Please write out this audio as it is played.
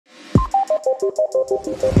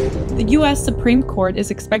The U.S. Supreme Court is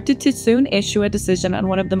expected to soon issue a decision on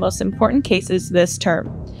one of the most important cases this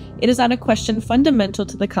term. It is on a question fundamental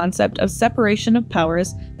to the concept of separation of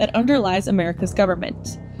powers that underlies America's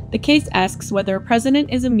government. The case asks whether a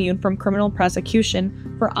president is immune from criminal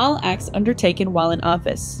prosecution for all acts undertaken while in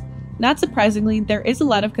office. Not surprisingly, there is a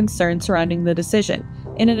lot of concern surrounding the decision,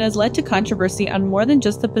 and it has led to controversy on more than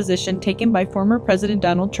just the position taken by former President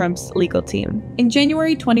Donald Trump's legal team. In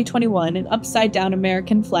January 2021, an upside-down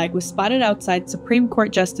American flag was spotted outside Supreme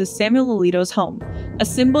Court Justice Samuel Alito's home, a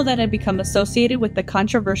symbol that had become associated with the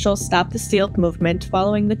controversial Stop the Steal movement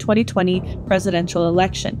following the 2020 presidential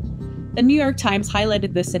election. The New York Times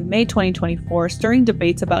highlighted this in May 2024, stirring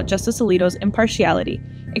debates about Justice Alito's impartiality,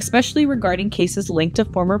 especially regarding cases linked to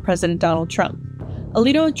former President Donald Trump.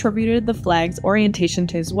 Alito attributed the flag's orientation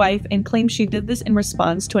to his wife and claimed she did this in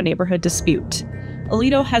response to a neighborhood dispute.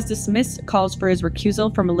 Alito has dismissed calls for his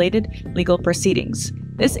recusal from related legal proceedings.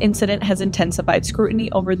 This incident has intensified scrutiny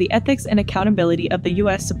over the ethics and accountability of the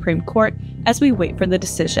U.S. Supreme Court as we wait for the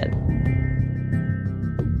decision.